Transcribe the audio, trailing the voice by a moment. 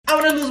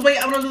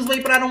lose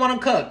weight, but I don't want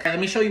to cook. Let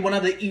me show you one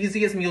of the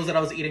easiest meals that I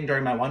was eating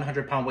during my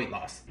 100-pound weight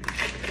loss.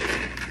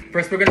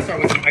 First, we're gonna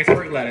start with some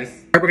iceberg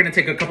lettuce. We're gonna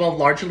take a couple of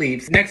large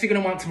leaves. Next, you're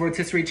gonna want some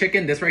rotisserie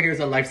chicken. This right here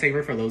is a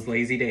lifesaver for those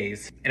lazy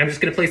days. And I'm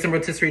just gonna place some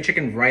rotisserie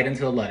chicken right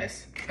into the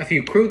lettuce. A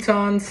few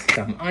croutons,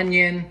 some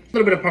onion, a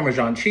little bit of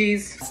Parmesan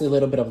cheese, a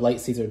little bit of light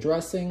Caesar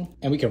dressing,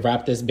 and we can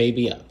wrap this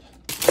baby up.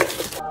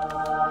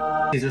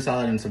 Caesar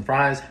salad and some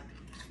fries,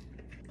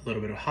 a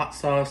little bit of hot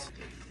sauce,